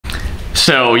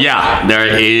So yeah,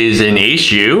 there is an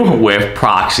issue with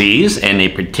proxies in a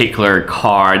particular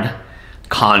card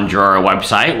conjurer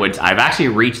website, which I've actually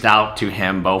reached out to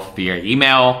him both via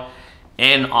email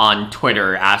and on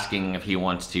Twitter asking if he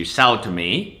wants to sell to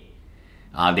me.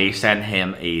 They sent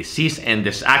him a cease and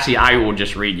desist. Actually, I will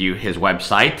just read you his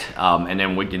website and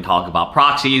then we can talk about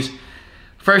proxies.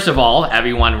 First of all,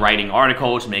 everyone writing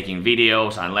articles, making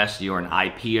videos, unless you're an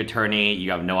IP attorney, you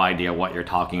have no idea what you're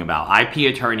talking about.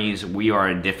 IP attorneys, we are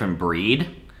a different breed.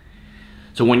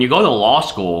 So when you go to law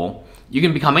school, you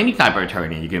can become any type of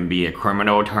attorney. You can be a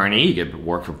criminal attorney, you can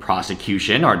work for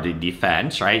prosecution or the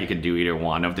defense, right? You can do either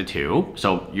one of the two.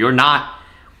 So you're not,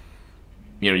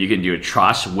 you can do a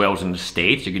trust, wills and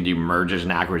estates, you can do mergers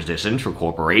and acquisitions for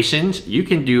corporations. You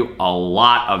can do a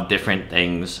lot of different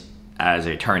things as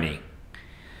an attorney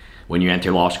when you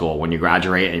enter law school, when you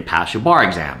graduate and pass your bar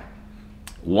exam.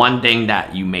 One thing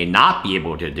that you may not be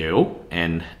able to do,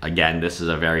 and again, this is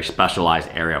a very specialized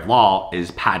area of law,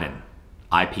 is patent,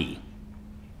 IP.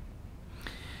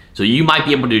 So you might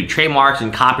be able to do trademarks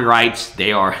and copyrights.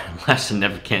 They are less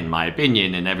significant in my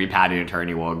opinion, and every patent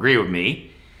attorney will agree with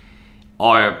me.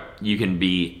 Or you can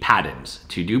be patents.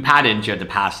 To do patents, you have to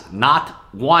pass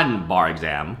not one bar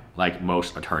exam, like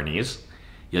most attorneys,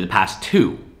 you have to pass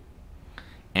two.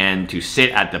 And to sit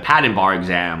at the patent bar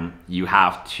exam, you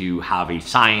have to have a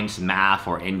science, math,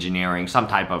 or engineering, some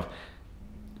type of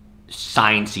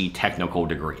sciencey technical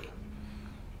degree.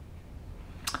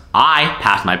 I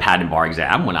passed my patent bar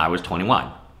exam when I was 21.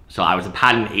 So I was a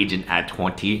patent agent at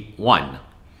 21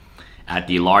 at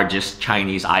the largest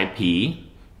Chinese IP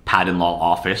patent law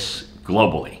office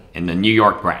globally in the New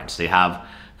York branch. They have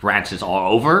branches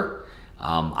all over.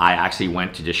 I actually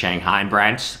went to the Shanghai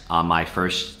branch on my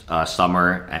first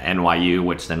summer at NYU,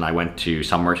 which then I went to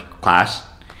summer class.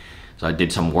 So I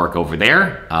did some work over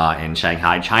there in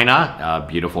Shanghai, China,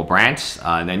 beautiful branch.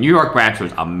 And the New York branch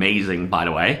was amazing, by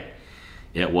the way.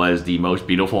 It was the most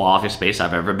beautiful office space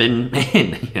I've ever been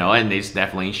in, and they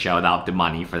definitely shelled out the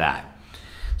money for that.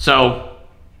 So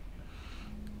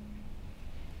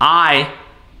I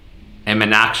am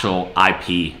an actual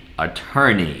IP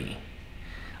attorney.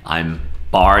 I'm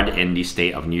barred in the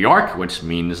state of New York, which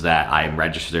means that I'm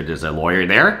registered as a lawyer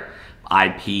there.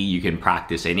 IP, you can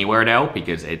practice anywhere though,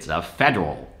 because it's a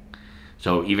federal.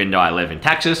 So even though I live in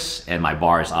Texas and my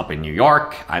bar is up in New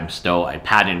York, I'm still a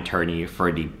patent attorney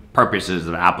for the purposes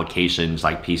of applications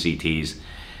like PCTs,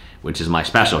 which is my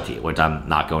specialty, which I'm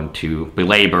not going to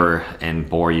belabor and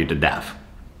bore you to death.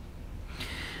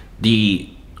 The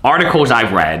articles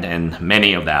I've read, and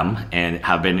many of them, and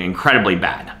have been incredibly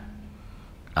bad.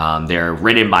 They're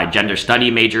written by gender study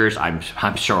majors,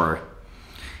 I'm sure,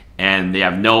 and they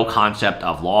have no concept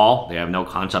of law, they have no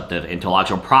concept of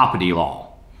intellectual property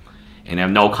law, and they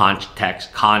have no content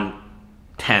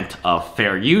of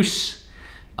fair use,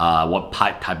 what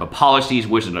type of policies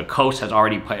Wizard of the Coast has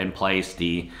already put in place,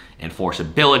 the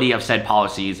enforceability of said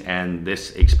policies, and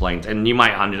this explains, and you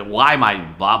might understand, why am I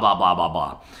blah, blah, blah, blah,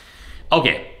 blah.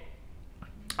 Okay,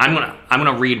 I'm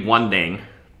gonna read one thing,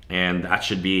 and that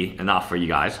should be enough for you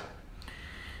guys.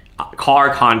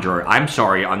 Card Conjurer, I'm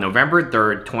sorry, on November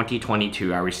 3rd,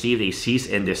 2022, I received a cease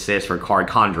and desist for Card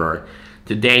Conjurer.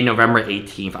 Today, November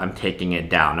 18th, I'm taking it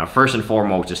down. Now, first and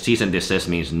foremost, a cease and desist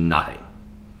means nothing.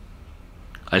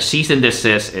 A cease and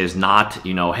desist is not,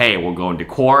 hey, we're going to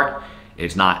court.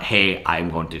 It's not, hey,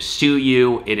 I'm going to sue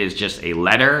you. It is just a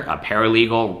letter, a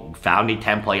paralegal found a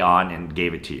template on and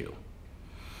gave it to you.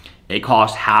 It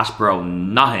cost Hasbro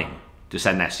nothing to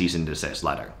send that cease and desist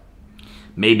letter.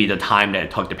 Maybe the time that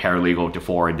it took the paralegal to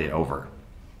forward it over.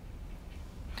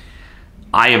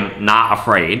 I am not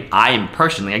afraid. I am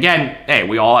personally, again, hey,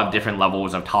 we all have different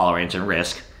levels of tolerance and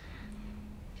risk.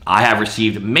 I have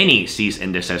received many cease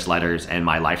and desist letters in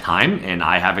my lifetime, and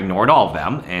I have ignored all of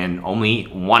them, and only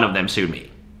one of them sued me.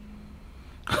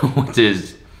 Which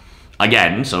is,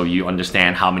 again, so you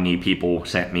understand how many people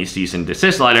sent me cease and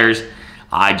desist letters.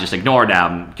 I just ignore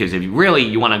them, because if you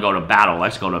really want to go to battle,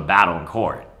 let's go to battle in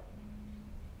court.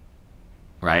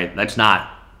 Right? Let's not,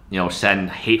 send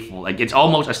hateful, like it's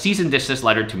almost a cease and desist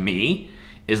letter to me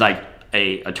is like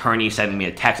a attorney sending me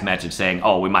a text message saying,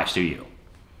 oh, we might sue you.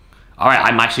 All right,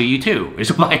 I might sue you too,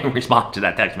 is my response to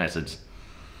that text message.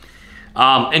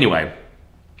 Anyway,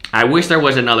 I wish there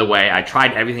was another way. I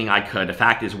tried everything I could. The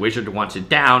fact is Wizard wants it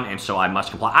down, and so I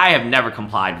must comply. I have never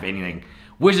complied with anything.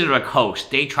 Wizard of the Coast,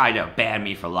 they tried to ban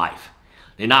me for life.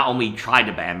 They not only tried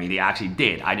to ban me, they actually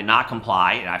did. I did not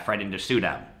comply, and I threatened to sue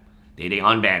them. They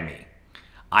unbanned me.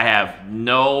 I have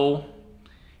no,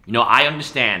 I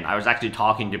understand. I was actually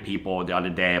talking to people the other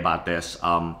day about this.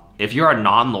 If you're a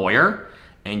non-lawyer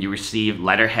and you receive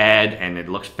letterhead and it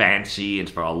looks fancy,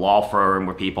 it's for a law firm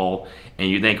with people, and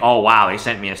you think, oh wow, they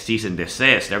sent me a cease and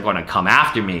desist, they're going to come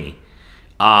after me.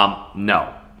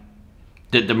 No.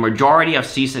 The majority of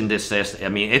cease and desist, I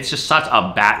mean, it's just such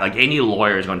a bad, like any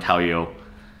lawyer is going to tell you,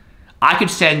 I could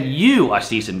send you a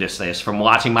cease and desist from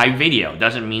watching my video.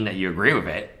 Doesn't mean that you agree with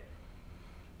it,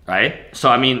 right? So,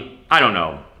 I mean, I don't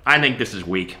know. I think this is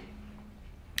weak.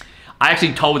 I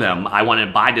actually told them I want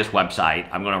to buy this website.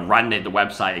 I'm going to run the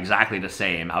website exactly the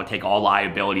same. I'll take all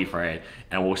liability for it,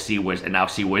 and we'll see, and I'll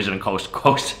see Wizard and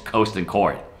Coast in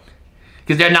court.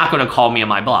 Because they're not going to call me on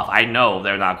my bluff. I know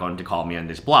they're not going to call me on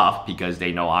this bluff because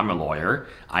they know I'm a lawyer.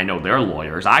 I know they're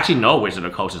lawyers. I actually know Wizard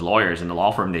of Coast's lawyers in the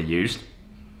law firm they used.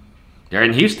 They're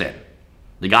in Houston.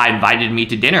 The guy invited me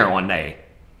to dinner one day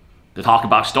to talk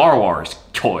about Star Wars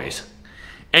toys.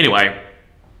 Anyway,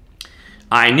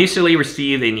 I initially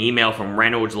received an email from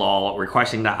Reynolds Law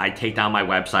requesting that I take down my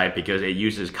website because it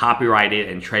uses copyrighted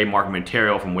and trademarked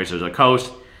material from Wizards of the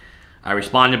Coast. I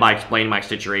responded by explaining my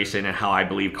situation and how I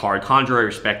believe Card Conjurer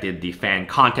respected the fan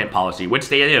content policy, which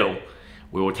they do.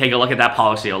 We will take a look at that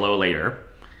policy a little later.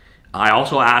 I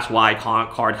also asked why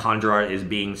Card Conjurer is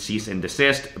being cease and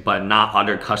desist, but not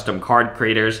other custom card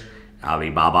creators,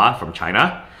 Alibaba from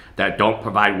China, that don't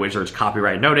provide Wizards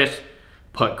copyright notice,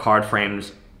 put card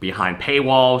frames behind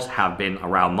paywalls, have been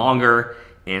around longer,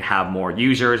 and have more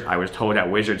users. I was told that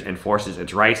Wizards enforces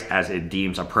its rights as it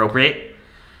deems appropriate.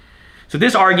 So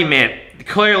this argument,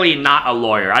 clearly not a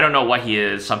lawyer. I don't know what he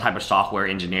is, some type of software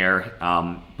engineer.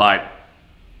 But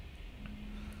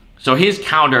so his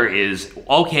counter is,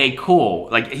 okay, cool.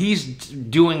 Like he's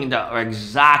doing the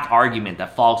exact argument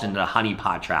that falls into the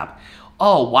honeypot trap.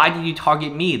 Oh, why did you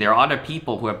target me? There are other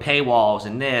people who have paywalls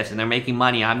and this, and they're making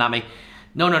money. I'm not making.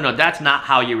 No. That's not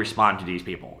how you respond to these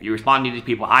people. You respond to these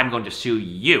people, I'm going to sue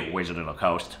you, Wizard of the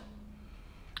Coast.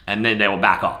 And then they will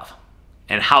back off.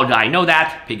 And how do I know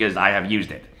that? Because I have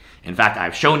used it. In fact,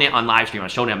 I've shown it on live stream.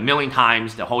 I've shown it a million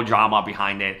times, the whole drama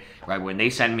behind it. Right? When they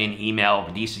send me an email,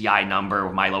 DCI number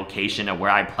with my location of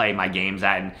where I play my games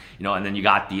at, and and then you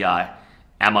got the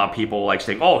Emma people like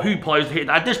saying, oh, he plays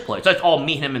at this place. Let's all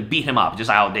meet him and beat him up. Just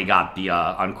how they got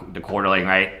the quarterling,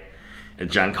 right? At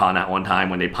Gen Con at one time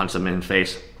when they punched him in the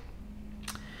face.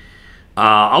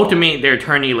 Ultimately, their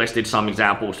attorney listed some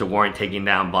examples to warrant taking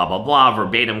down blah, blah, blah,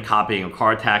 verbatim copying of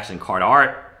card text and card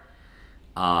art,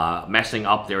 messing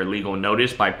up their legal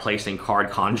notice by placing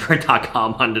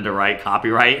cardconjurer.com under the right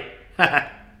copyright.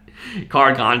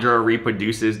 Card Conjurer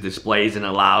reproduces, displays, and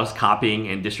allows copying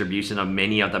and distribution of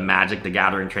many of the Magic the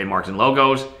Gathering trademarks and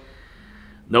logos.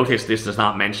 Notice this does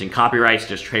not mention copyrights,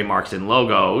 just trademarks and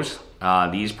logos.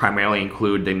 These primarily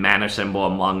include the mana symbol,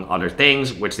 among other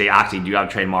things, which they actually do have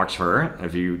trademarks for,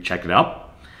 if you check it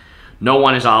up. No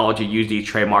one is allowed to use these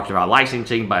trademarks without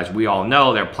licensing, but as we all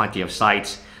know, there are plenty of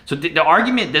sites. So the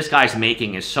argument this guy's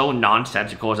making is so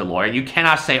nonsensical as a lawyer. You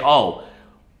cannot say, oh,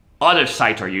 other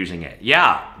sites are using it.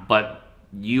 Yeah, but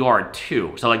you are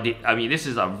too. So this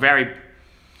is a very...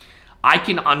 I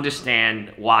can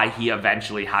understand why he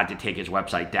eventually had to take his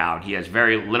website down. He has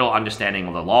very little understanding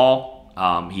of the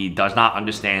law. He does not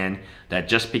understand that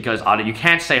just because you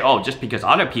can't say, oh, just because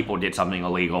other people did something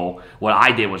illegal, what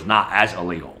I did was not as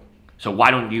illegal. So why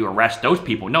don't you arrest those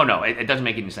people? No, it doesn't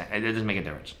make any sense. It doesn't make a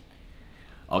difference.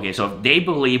 Okay, so if they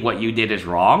believe what you did is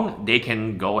wrong, they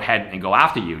can go ahead and go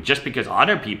after you. Just because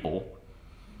other people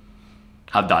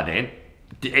have done it,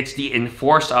 it's the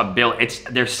enforceability.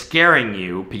 They're scaring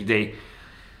you because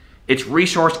it's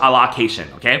resource allocation,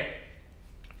 okay?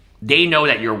 They know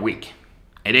that you're weak.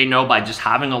 And they know by just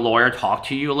having a lawyer talk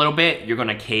to you a little bit, you're going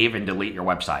to cave and delete your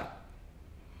website.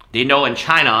 They know in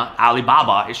China,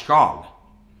 Alibaba is strong.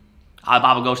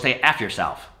 Alibaba goes, say, F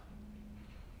yourself.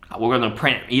 We're going to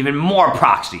print even more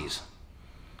proxies.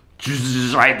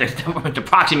 Right? The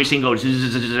proxy machine goes,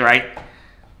 right?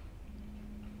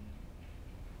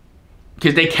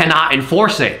 Because they cannot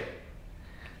enforce it.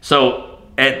 So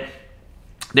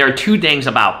there are two things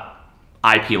about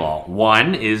IP law.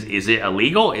 One is it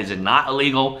illegal? Is it not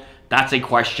illegal? That's a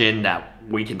question that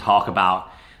we can talk about.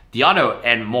 The other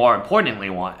and the more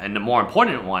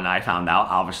important one I found out,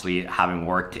 obviously having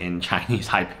worked in Chinese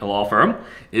IP law firm,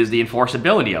 is the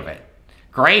enforceability of it.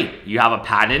 Great, you have a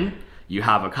patent, you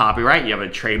have a copyright, you have a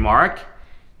trademark.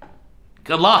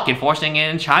 Good luck enforcing it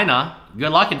in China.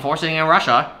 Good luck enforcing it in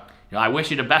Russia. I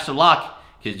wish you the best of luck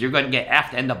because you're going to get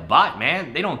effed in the butt,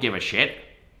 man. They don't give a shit.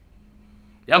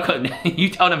 You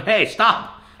tell them, hey,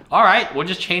 stop. All right, we'll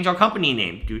just change our company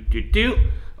name.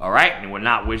 All right, and we're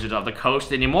not Wizards of the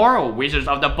Coast anymore, or Wizards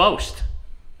of the Boast.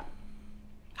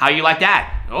 How you like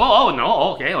that? Oh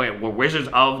no, okay, we're Wizards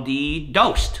of the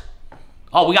Dost.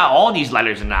 Oh, we got all these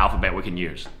letters in the alphabet we can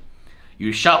use.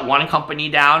 You shut one company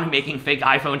down making fake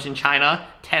iPhones in China,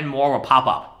 10 more will pop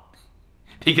up.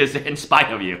 Because they're in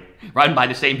spite of you, run by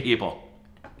the same people.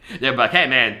 They're like, hey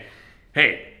man,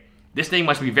 hey, this thing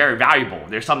must be very valuable.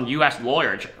 There's some US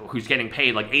lawyer who's getting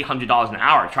paid like $800 an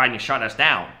hour trying to shut us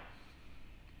down.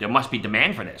 There must be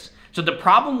demand for this. So the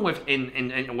problem with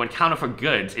when counterfeit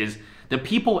goods is the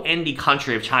people in the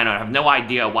country of China have no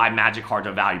idea why magic cards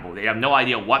are valuable. They have no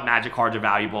idea what magic cards are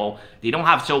valuable. They don't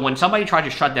have, so when somebody tries to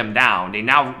shut them down, they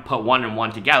now put one and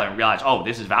one together and realize, oh,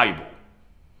 this is valuable.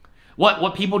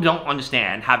 What people don't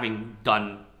understand, having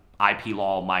done IP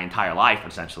law my entire life,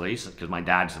 essentially, because my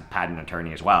dad's a patent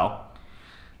attorney as well.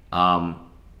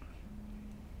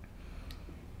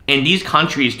 In these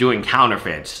countries doing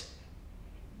counterfeits,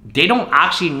 they don't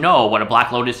actually know what a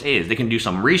Black Lotus is. They can do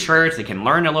some research, they can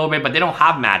learn a little bit, but they don't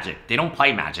have magic. They don't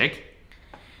play magic.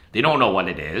 They don't know what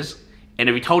it is. And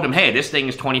if you told them, hey, this thing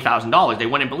is $20,000, they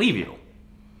wouldn't believe you.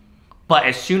 But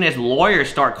as soon as lawyers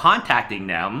start contacting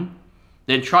them,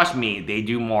 then trust me, they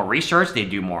do more research, they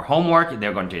do more homework,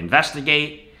 they're going to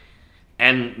investigate.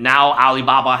 And now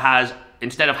Alibaba has,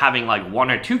 instead of having like 1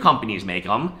 or 2 companies make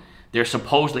them, they're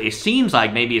supposedly, it seems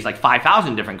like maybe it's like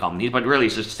 5,000 different companies, but really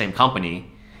it's just the same company.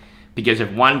 Because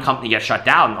if one company gets shut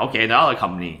down, okay, the other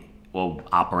company will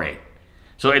operate.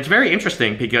 So it's very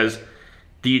interesting because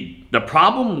the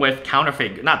problem with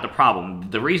counterfeit, not the problem,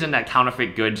 the reason that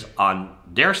counterfeit goods on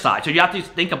their side, so you have to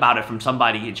think about it from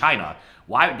somebody in China.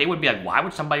 Why, they would be like, why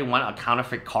would somebody want a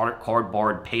counterfeit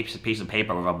cardboard piece of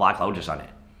paper with a Black Lotus on it?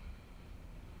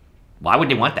 Why would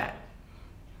they want that?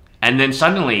 And then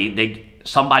suddenly,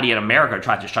 somebody in America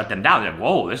tried to shut them down. They're like,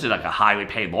 whoa, this is like a highly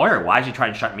paid lawyer. Why is he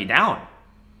trying to shut me down?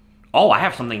 Oh, I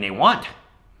have something they want.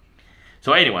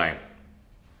 So anyway,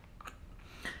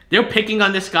 they're picking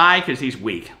on this guy because he's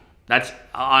weak. That's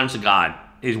honest to God.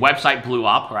 His website blew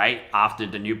up, right, after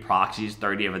the new Proxy's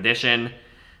 30th edition.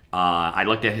 I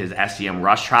looked at his SEM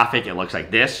rush traffic. It looks like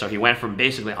this. So he went from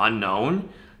basically unknown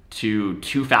to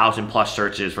 2,000 plus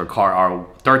searches for or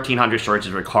 1,300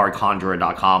 searches for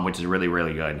cardconjurer.com, which is really,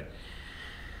 really good.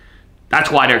 That's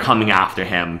why they're coming after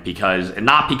him, because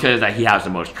not because that he has the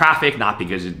most traffic, not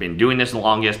because he's been doing this the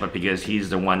longest, but because he's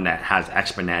the one that has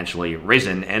exponentially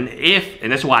risen. And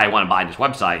this is why I want to buy this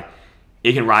website,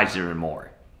 it can rise even more.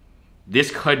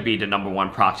 This could be the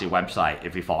 #1 proxy website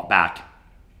if we fall back.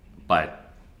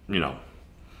 But, you know,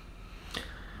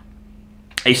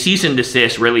 a cease and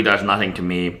desist really does nothing to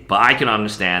me, but I can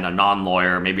understand a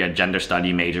non-lawyer, maybe a gender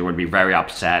study major would be very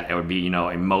upset. It would be, you know,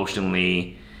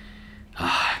 emotionally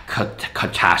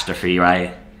catastrophe,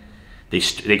 right?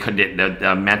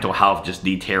 The mental health just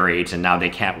deteriorates and now they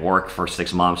can't work for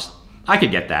 6 months. I could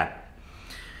get that.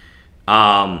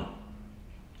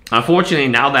 Unfortunately,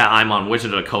 now that I'm on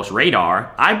Wizard of the Coast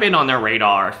radar, I've been on their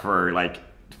radar for like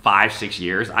 5-6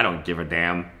 years. I don't give a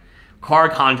damn.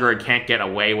 Card Conjurer can't get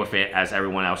away with it as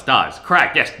everyone else does.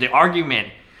 Correct, yes, the argument,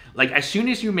 like as soon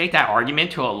as you make that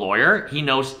argument to a lawyer, he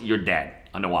knows you're dead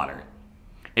underwater.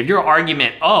 If your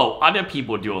argument, oh, other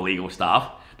people do illegal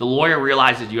stuff, the lawyer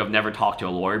realizes you have never talked to a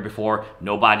lawyer before,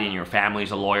 nobody in your family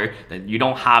is a lawyer, that you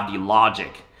don't have the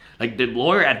logic. Like the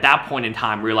lawyer at that point in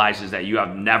time realizes that you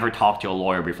have never talked to a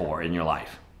lawyer before in your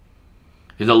life.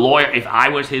 Because a lawyer, if I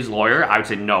was his lawyer, I would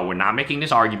say, no, we're not making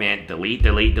this argument, delete,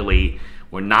 delete, delete.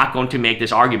 We're not going to make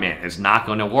this argument. It's not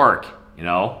going to work, you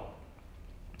know?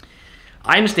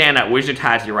 I understand that Wizards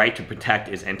has the right to protect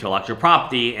its intellectual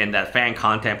property and that fan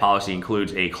content policy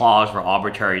includes a clause for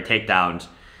arbitrary takedowns.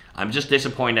 I'm just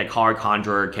disappointed that Card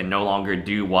Conjurer can no longer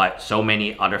do what so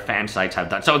many other fan sites have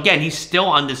done. So again, he's still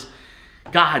on this,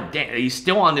 god damn, he's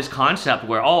still on this concept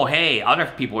where, oh, hey, other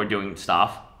people are doing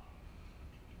stuff.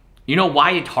 You know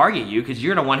why they target you? Because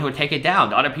you're the one who would take it down.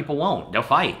 The other people won't. They'll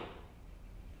fight.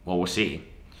 Well, we'll see.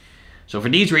 So for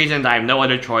these reasons, I have no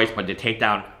other choice but to take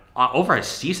down over a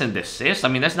cease and desist. I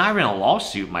mean, that's not even a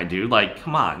lawsuit, my dude. Like,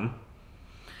 come on.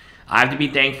 I have to be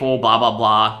thankful, blah, blah,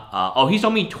 blah. Oh, he's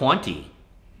only 20.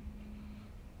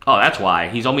 Oh, that's why.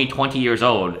 He's only 20 years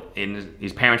old. And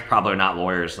his parents probably are not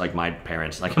lawyers like my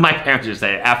parents. Like, my parents just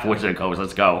say, F Wizard Coast,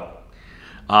 let's go.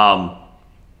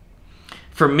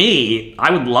 For me,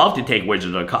 I would love to take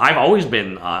Wizard of the Coast. I've always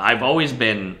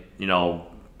been, you know,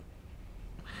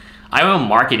 I have a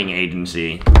marketing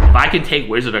agency. If I could take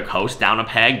Wizard of the Coast down a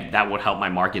peg, that would help my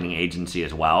marketing agency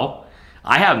as well.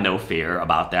 I have no fear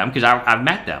about them because I've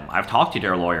met them. I've talked to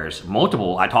their lawyers,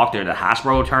 multiple. I talked to the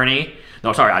Hasbro attorney.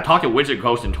 No, sorry, I talked to Wizard of the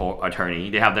Coast attorney.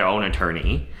 They have their own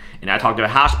attorney. And I talked to a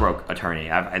Hasbro attorney.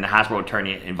 And the Hasbro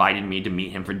attorney invited me to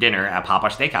meet him for dinner at Papa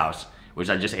Steakhouse, which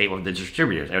I just ate with the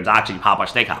distributors. It was actually Papa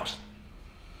Steakhouse.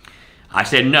 I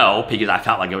said no because I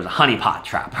felt like it was a honeypot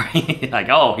trap, right? Like,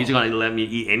 oh, he's going to let me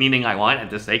eat anything I want at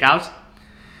the steakhouse.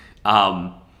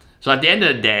 So at the end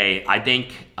of the day, I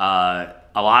think a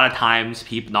lot of times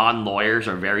non-lawyers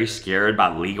are very scared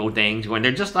about legal things when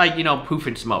they're just like, you know, poof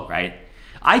and smoke, right?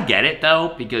 I get it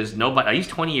though, because he's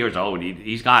 20 years old.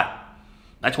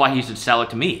 That's why he should sell it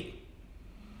to me.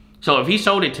 So if he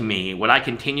sold it to me, would I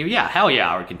continue? Yeah, hell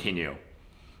yeah, I would continue.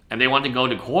 If they want to go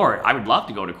to court, I would love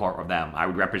to go to court with them. I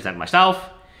would represent myself.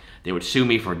 They would sue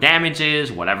me for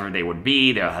damages, whatever they would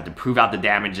be. They would have to prove out the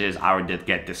damages. I would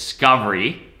get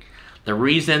discovery. The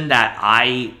reason that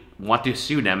I want to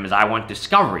sue them is I want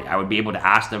discovery. I would be able to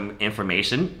ask them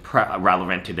information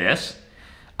relevant to this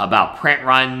about print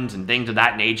runs and things of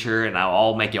that nature, and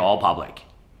I'll make it all public.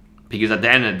 Because at the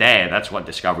end of the day, that's what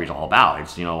discovery is all about.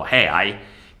 It's, you know, hey, I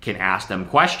can ask them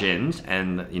questions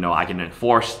and, you know, I can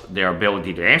enforce their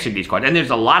ability to answer these questions. And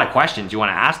there's a lot of questions you want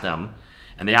to ask them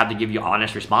and they have to give you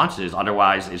honest responses.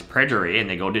 Otherwise, it's perjury and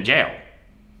they go to jail.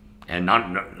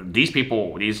 And these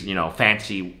people, these, you know,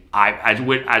 fancy, as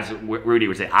Rudy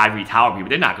would say, ivory tower people,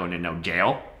 they're not going to no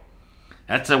jail.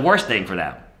 That's the worst thing for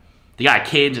them. They got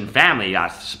kids and family you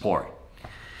got to support.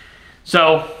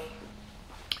 So,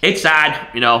 it's sad,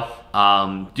 you know.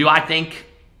 Do I think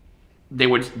they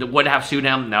would have sued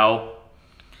him? No.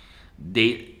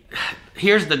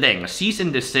 Here's the thing. A cease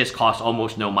and desist costs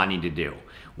almost no money to do.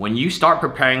 When you start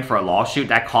preparing for a lawsuit,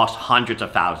 that costs hundreds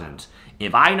of thousands.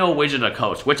 If I know Wizard of the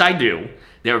Coast, which I do,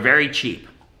 they're very cheap,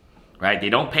 right? They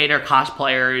don't pay their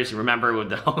cosplayers. Remember with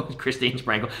the Christine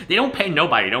Sprankle, they don't pay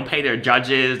nobody. They don't pay their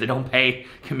judges. They don't pay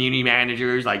community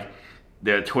managers, like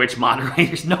the Twitch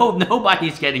moderators.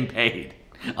 Nobody's getting paid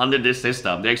under this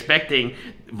system. They're expecting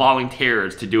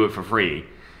volunteers to do it for free.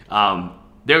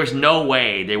 There's no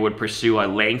way they would pursue a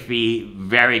lengthy,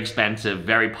 very expensive,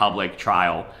 very public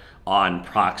trial on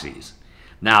proxies.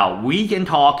 Now, we can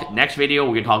talk, next video,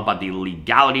 we can talk about the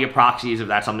legality of proxies, if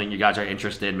that's something you guys are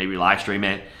interested in, maybe live stream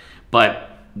it. But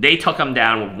they took him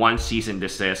down with one cease and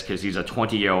desist because he's a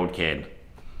 20-year-old kid.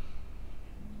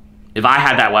 If I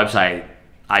had that website,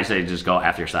 I'd say just go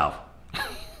F yourself.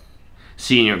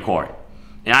 See you in court.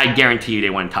 And I guarantee you they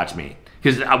wouldn't touch me.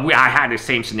 Because I had the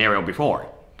same scenario before.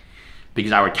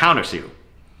 Because I would countersue.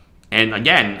 And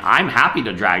again, I'm happy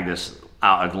to drag this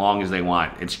out as long as they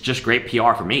want. It's just great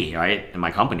PR for me, right? And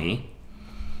my company.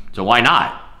 So why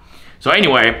not? So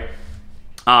anyway,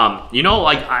 you know,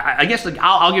 like, I guess like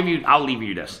I'll leave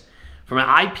you this. From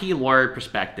an IP lawyer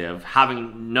perspective,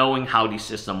 knowing how the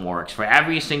system works, for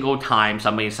every single time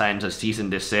somebody sends a cease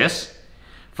and desist,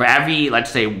 for every,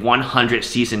 let's say, 100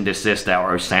 cease and desist that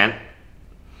were sent,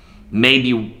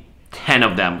 maybe 10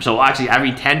 of them, so actually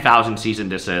every 10,000 cease and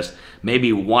desist,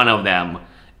 maybe one of them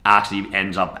actually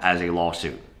ends up as a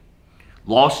lawsuit.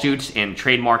 Lawsuits in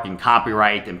trademark and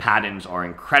copyright and patents are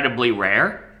incredibly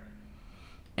rare,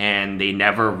 and they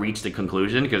never reach the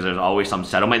conclusion because there's always some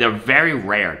settlement. They're very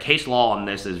rare. Case law on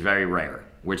this is very rare,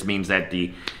 which means that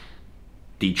the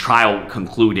trial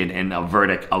concluded in a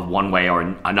verdict of one way or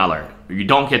another. You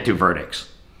don't get to verdicts.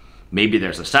 Maybe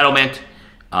there's a settlement.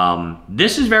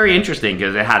 This is very interesting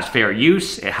because it has fair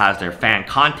use. It has their fan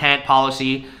content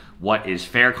policy. What is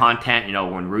fair content? You know,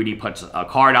 when Rudy puts a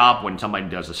card up, when somebody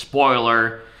does a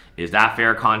spoiler, is that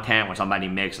fair content? When somebody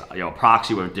makes, you know, a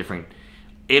proxy with different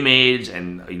image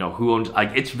and, you know, who owns,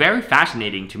 like, it's very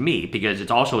fascinating to me because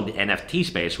it's also the NFT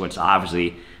space, which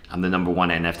obviously I'm the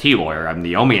 #1 NFT lawyer. I'm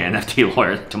the only NFT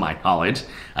lawyer to my knowledge.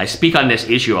 I speak on this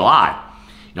issue a lot.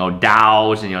 You know,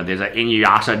 DAOs, and, you know, there's an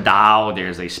Inuyasha DAO,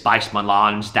 there's a Spice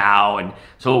Melange DAO, and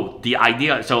so the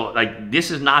idea, so like,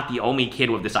 this is not the only kid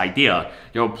with this idea.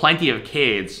 There were plenty of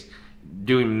kids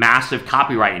doing massive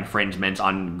copyright infringements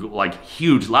on like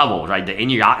huge levels, right? Do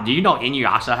you know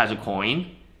Inuyasha has a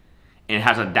coin and it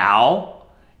has a DAO,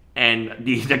 and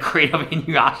the creator of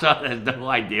Inuyasha has no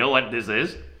idea what this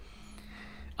is?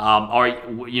 Or,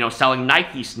 you know, selling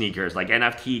Nike sneakers, like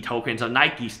NFT tokens of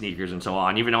Nike sneakers and so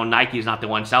on, even though Nike is not the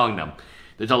one selling them.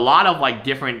 There's a lot of like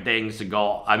different things to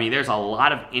go. I mean, there's a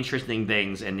lot of interesting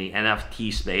things in the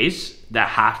NFT space that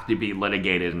have to be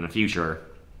litigated in the future.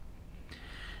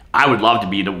 I would love to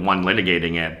be the one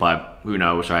litigating it, but who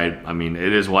knows, right? I mean,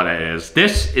 it is what it is.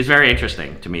 This is very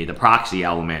interesting to me, the proxy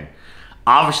element.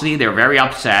 Obviously, they're very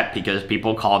upset because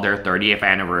people call their 30th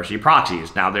anniversary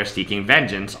proxies. Now they're seeking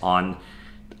vengeance on...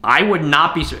 I would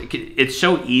not be... It's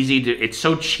so easy to... It's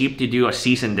so cheap to do a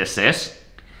cease and desist.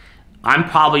 I'm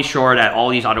probably sure that all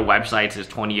these other websites is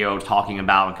 20-year-olds talking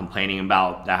about and complaining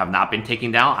about that have not been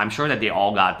taken down. I'm sure that they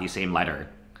all got the same letter.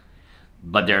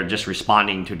 But they're just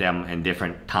responding to them in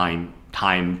different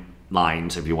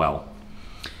timelines, if you will.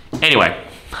 Anyway,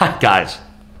 guys...